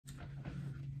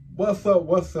What's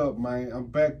up, man? I'm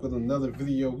back with another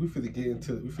video. We finna get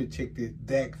into it. We finna check this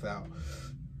Dax out.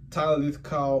 Title is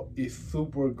called "It's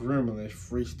Super Gremlin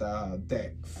Freestyle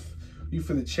Dax." You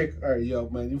finna check, alright, yo,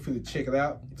 man, you finna check it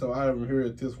out. So I haven't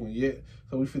heard this one yet.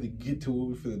 So we finna get to it.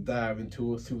 We finna dive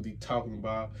into it, see what he's talking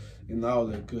about, and all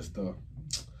that good stuff.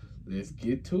 Let's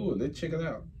get to it. Let's check it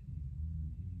out.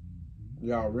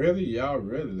 Y'all ready? Y'all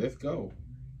ready? Let's go.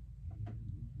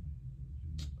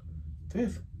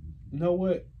 This, you know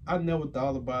what? I never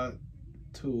thought about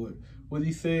to it. What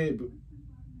he said,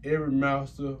 every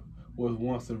master was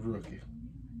once a rookie.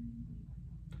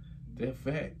 That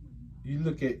fact. You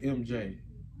look at MJ.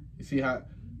 You see how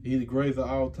he's the greatest of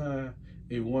all time?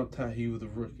 And one time he was a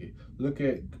rookie. Look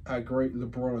at how great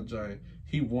LeBron James.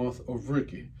 He once a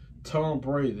rookie. Tom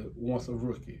Brady once a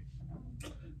rookie.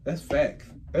 That's facts.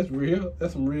 That's real.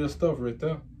 That's some real stuff right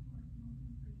there.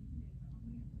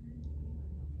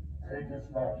 Take his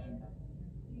motion.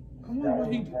 I wonder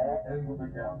what he.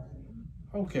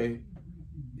 Okay,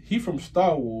 he from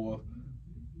Star Wars.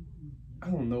 I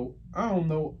don't know. I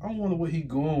wonder where he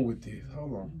going with this.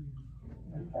 Hold on.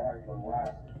 And find the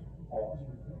last boss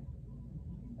with him.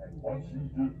 And once you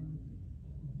do,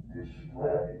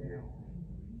 destroy him.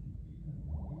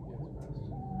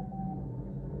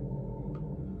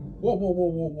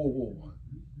 Whoa.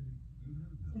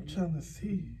 I'm trying to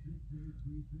see.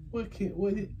 What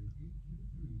it?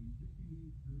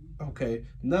 Okay,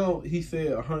 now he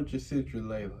said 100 centuries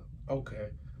later. Okay,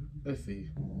 let's see.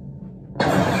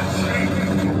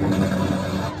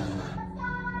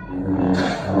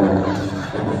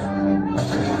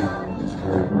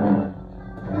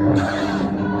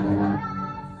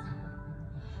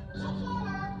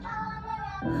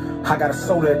 I got a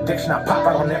soda addiction, I pop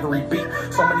out on every beat.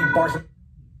 So many bars.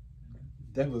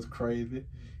 That was crazy.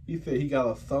 He said he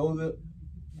got a soda.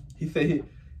 He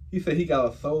said he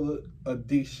got a soda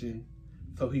addiction,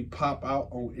 so he pop out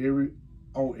on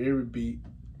every beat.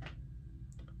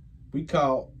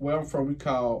 Where I'm from, we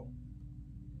call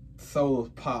sodas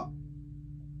pop.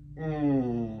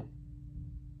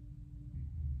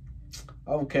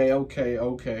 Okay.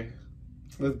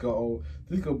 Let's go.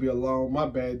 This is gonna be a long. My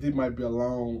bad. This might be a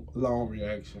long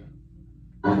reaction.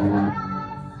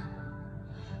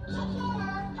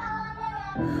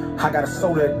 I got a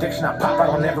soda addiction, I pop out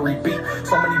on every beat.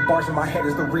 So many bars in my head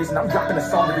is the reason I'm dropping a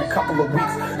song every couple of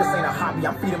weeks. This ain't a hobby,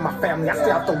 I'm feeding my family. I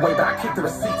stay out the way, but I keep the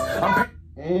receipts.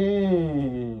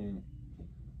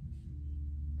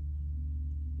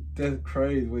 That's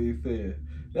crazy what he said.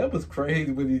 That was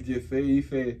crazy what he just said.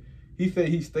 He said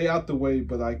he stay out the way,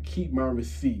 but I keep my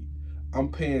receipt.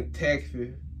 I'm paying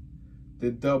taxes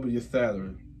to double your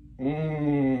salary.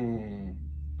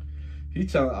 He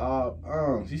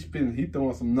trying he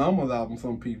throwing some numbers out on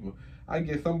some people. I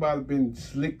guess somebody been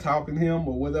slick talking him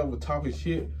or whatever, talking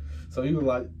shit. So he was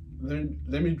like,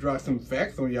 let me drop some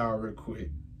facts on y'all real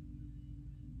quick.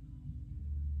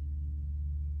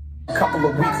 Couple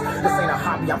of weeks, this ain't a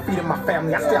hobby, I'm feeding my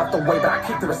family. I stay out the way, but I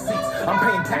keep the receipts. I'm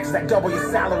paying taxes that double your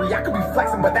salary. I could be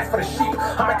flexing, but that's for the sheep.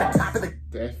 I'm at the top of the...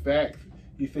 That's facts.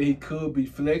 He said he could be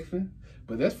flexing,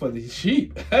 but that's for the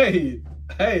sheep. Hey,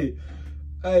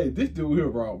 this dude here,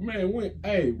 bro. Man, when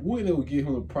they would give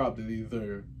him the prop that he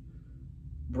deserved.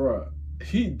 Bruh,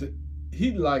 he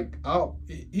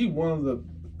one of the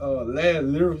last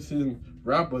lyricist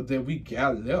rappers that we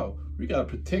got left. We gotta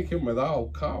protect him at all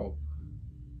costs.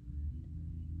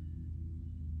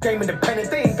 Game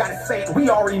independent, they ain't gotta say it, we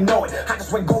already know it. I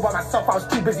just went go by myself, I was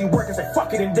too busy working, said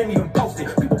fuck it and didn't even post it.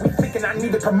 People be thinking I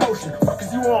need a promotion. Fuck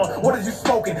is you on? What is you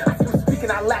smoking? I see you speaking,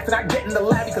 I laugh and I get in the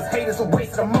lab because hate is a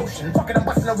waste of emotion. Fucking I'm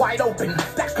busting it wide open.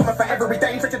 That's coming for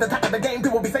everything. Straight to the top of the game,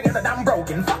 people be saying that I'm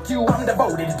broken. Fuck you, I'm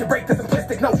devoted to break the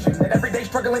simplistic notion that every day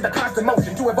struggling the constant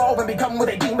motion to evolve and become what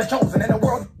a demon chosen in a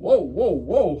world.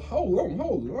 Whoa. Hold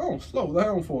on. Slow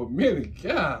down for a minute.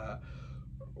 God.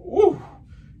 Woo.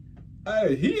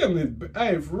 Hey,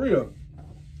 for real.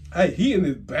 Hey, he in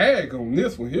his bag on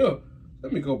this one here.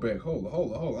 Let me go back. Hold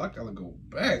on. I gotta go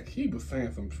back. He was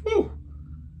saying some truth.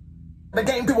 The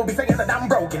game people be saying that I'm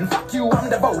broken. Fuck you,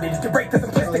 I'm devoted to break the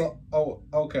simplistic.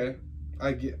 Okay.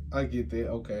 I get that.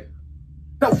 Okay.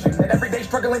 Notion that every day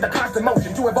struggling the constant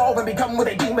motion to evolve and become what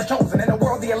a demon chosen in a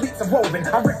world the elites have woven.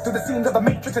 I ripped through the seams of the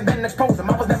matrix and then expose them.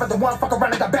 I was never the one fuck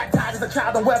around and got baptized as a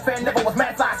child on welfare. Never was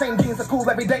mad size, same jeans to school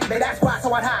every day. They'd ask why,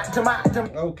 so I'd hide to my.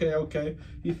 Okay.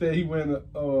 He said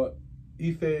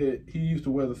he said he used to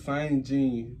wear the same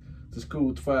jeans to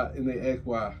school to fight, and they asked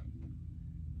why.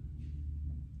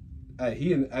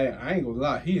 Hey, I ain't gonna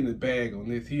lie, he in his bag on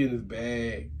this. He in his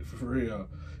bag for real.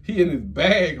 He in his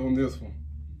bag on this one.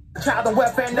 Child on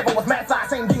welfare, never was mad size,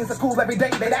 same jeans to school every day.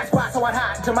 They'd ask why, so I'd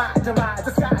hide to my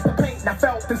disguise. and I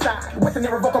felt inside with an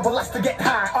irrevocable lust to get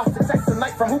high. Off success and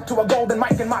light, from hoop to a golden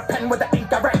mic in my pen with the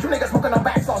ink I write. You niggas smoking on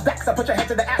back sauce, decks. I put your head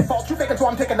to the asphalt. You faking so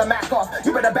I'm taking the mask off.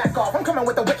 You better back off. I'm coming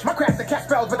with the witch. My craft's to cast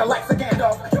spells with the lights of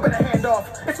Gandalf. You better hand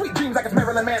off. It's sweet dreams like it's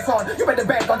Marilyn Manson. You better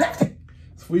bag on that.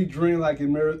 Sweet dream like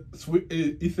in Marilyn.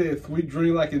 He said sweet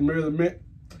dream like in Marilyn Man.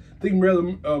 I think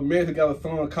Marilyn Manson got a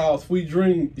song called Sweet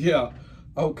Dream. Yeah.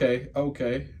 Okay.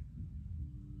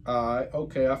 Alright,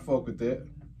 okay, I fuck with that.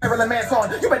 Marilyn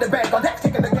Manson, you better bag on that,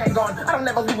 taking the gang on. I don't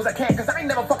never lose, I can't, cause I ain't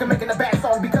never fucking making a bad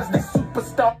song because this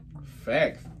superstar.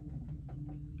 Facts.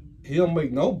 He don't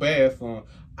make no bad song.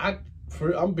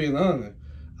 I'm being honest.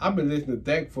 I've been listening to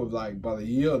Dak for like about a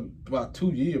year, about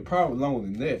 2 years, probably longer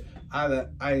than that.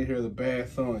 I ain't heard a bad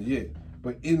song yet.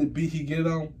 But any beat he get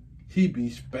on, he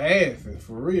be spazzing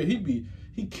for real.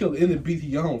 He kill any beat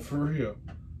he on for real.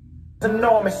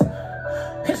 Enormous.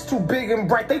 It's too big and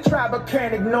bright, they try but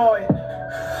can't ignore it.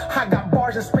 I got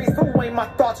bars in space, the way my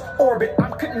thoughts orbit.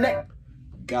 I'm connected.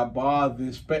 Got bars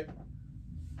in space,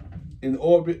 in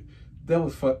orbit. That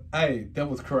was that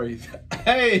was crazy.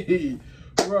 Hey,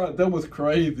 bro, that was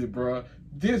crazy, bro.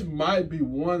 This might be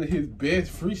one of his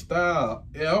best freestyle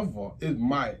ever. It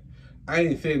might. I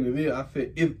ain't saying it is. I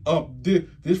said it's up.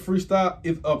 This freestyle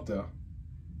is up there.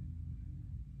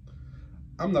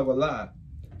 I'm not gonna lie.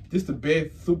 This the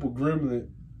best Super Gremlin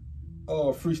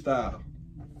freestyle.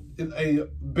 It's a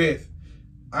best.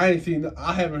 I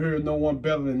haven't heard no one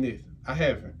better than this. I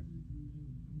haven't.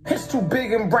 It's too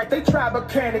big and bright, they try but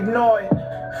can't ignore it.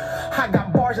 I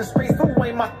got bars in space, the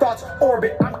way my thoughts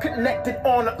orbit. I'm connected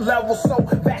on a level so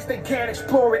vast they can't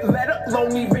explore it, let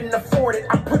alone even afford it.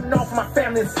 I'm putting on for my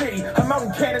family and city. I'm out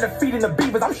in Canada feeding the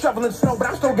beavers. I'm shoveling snow, but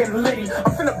I'm still getting litty.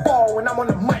 I'm finna ball when I'm on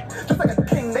the mic, just like a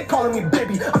king, they calling me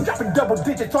Bibby. I'm dropping double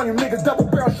digits on you niggas, double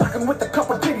barrel shotgun with a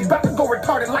couple titties. About to go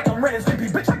retarded like I'm Ren and Stimpy.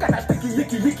 Bitch, I got that sticky,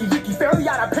 yicky. Fairly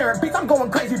out of parent beats, I'm going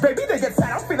crazy, baby. They get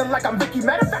sad, I'm feeling like I'm Vicky.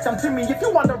 Matter of fact, I'm Timmy. If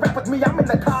you want to rap with me, I'm in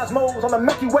the cosmos on the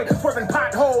Milky Way, swerving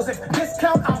potholes. If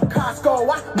discount, I'm Costco.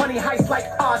 I money heist like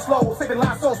Oslo, saving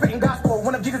lost souls, spitting gospel.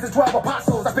 One of Jesus' 12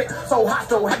 apostles. I fit so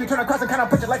hostile. Have you turned across and kind of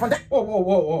put your life on that?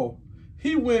 Whoa.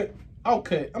 He went,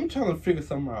 okay, I'm trying to figure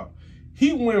something out.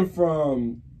 He went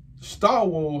from Star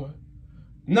Wars,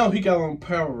 no, he got on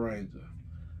Power Ranger.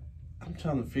 I'm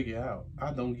trying to figure out.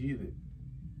 I don't get it.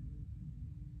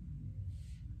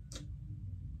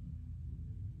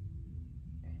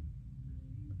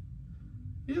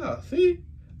 Yeah, see?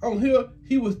 On here,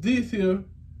 he was this here,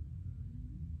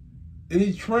 and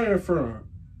he transferred.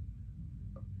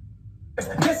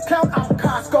 Discount out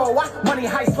Costco. I money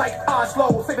heist like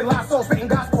Oslo, saving lost souls, spitting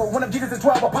gospel. One of Jesus'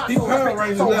 12 apostles.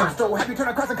 So hostile. Have you turned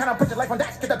across and kind of put your life on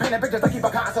that? Get the pen and pictures like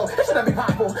Picasso. It shouldn't be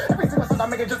possible. Every single song I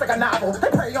make it just like a novel. They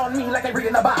pray on me like they read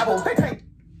in the Bible.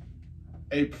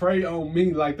 They pray on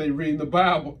me like they read in the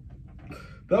Bible.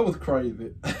 That was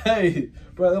crazy. Hey,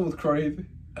 bro, that was crazy.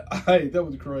 Hey, that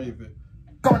was crazy.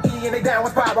 Gone E and they down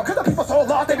with spiral. Cause the people so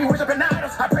lost, they be worshiping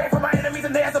idols. I pray for my enemies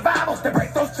and their survival. They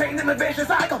break those chains in the vicious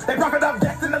cycle. They profit off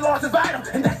death and the loss is vital.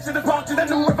 And that shit is brought to the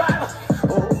new revival.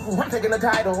 Oh, I'm taking the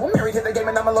title. Married to the game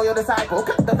and I'm a loyal disciple.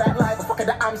 Cut the bad life, fuck it,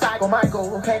 I'm Psycho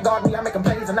Michael. Can't guard me, I'm making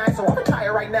plays tonight. So I'm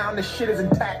retired right now and this shit is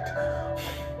intact.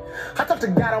 I talked to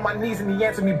God on my knees and he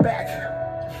answered me back.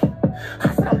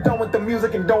 I said I'm done with the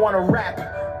music and don't want to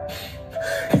rap.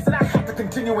 He said I have to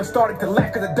continue and started to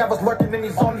laugh cause the devil's lurking and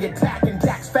he's on the attack. And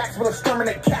Jack's facts will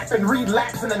exterminate cap and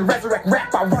relapse and then resurrect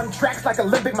rap. I run tracks like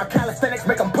Olympic, my calisthenics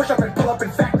make them push up and pull up. In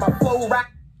fact, my flow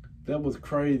rap. That was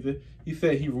crazy. He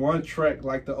said he run track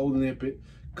like the Olympic.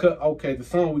 Okay, the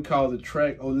song we call the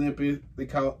track Olympic, they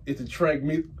call it the track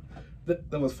meet.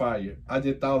 That was fire. I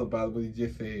just thought about what he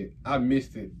just said. I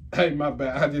missed it. Hey, my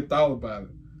bad. I just thought about it.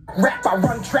 Rap, I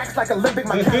run tracks like Olympic,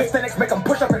 my calisthenics make them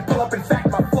push up and pull up. In fact,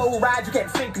 my flow ride, you can't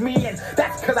sink me in.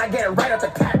 That's cause I get it right at the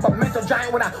tap. A mental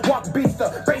giant when I walk beats,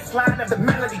 the baseline of the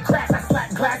melody cracks. I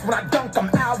slap glass when I dunk, I'm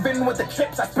Alvin with the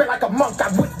chips. I spit like a monk,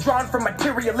 I've withdrawn from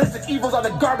materialistic evils. All the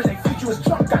garbage they feed you is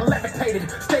junk. I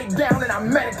levitated, stayed down and I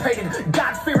meditated.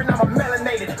 God-fearing, I'm a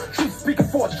melanated. Truth speaking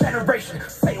for a generation.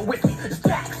 Say it with me, it's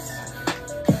Dax.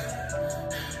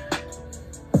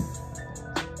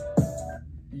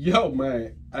 Yo,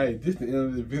 man. Hey, this the end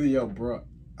of the video, bro.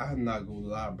 I'm not gonna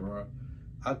lie, bro.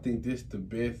 I think this the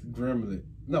best Gremlin.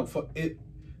 No, for it.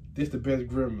 This the best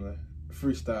Gremlin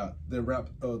freestyle that rap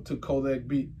to Kodak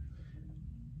beat.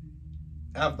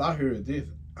 After I heard this,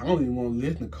 I don't even want to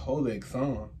listen to Kodak's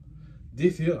song.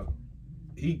 This here,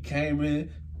 he came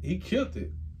in, he killed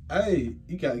it. Hey,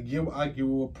 I give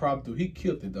him a prop to. He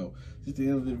killed it though. This is the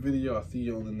end of the video. I'll see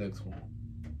you on the next one.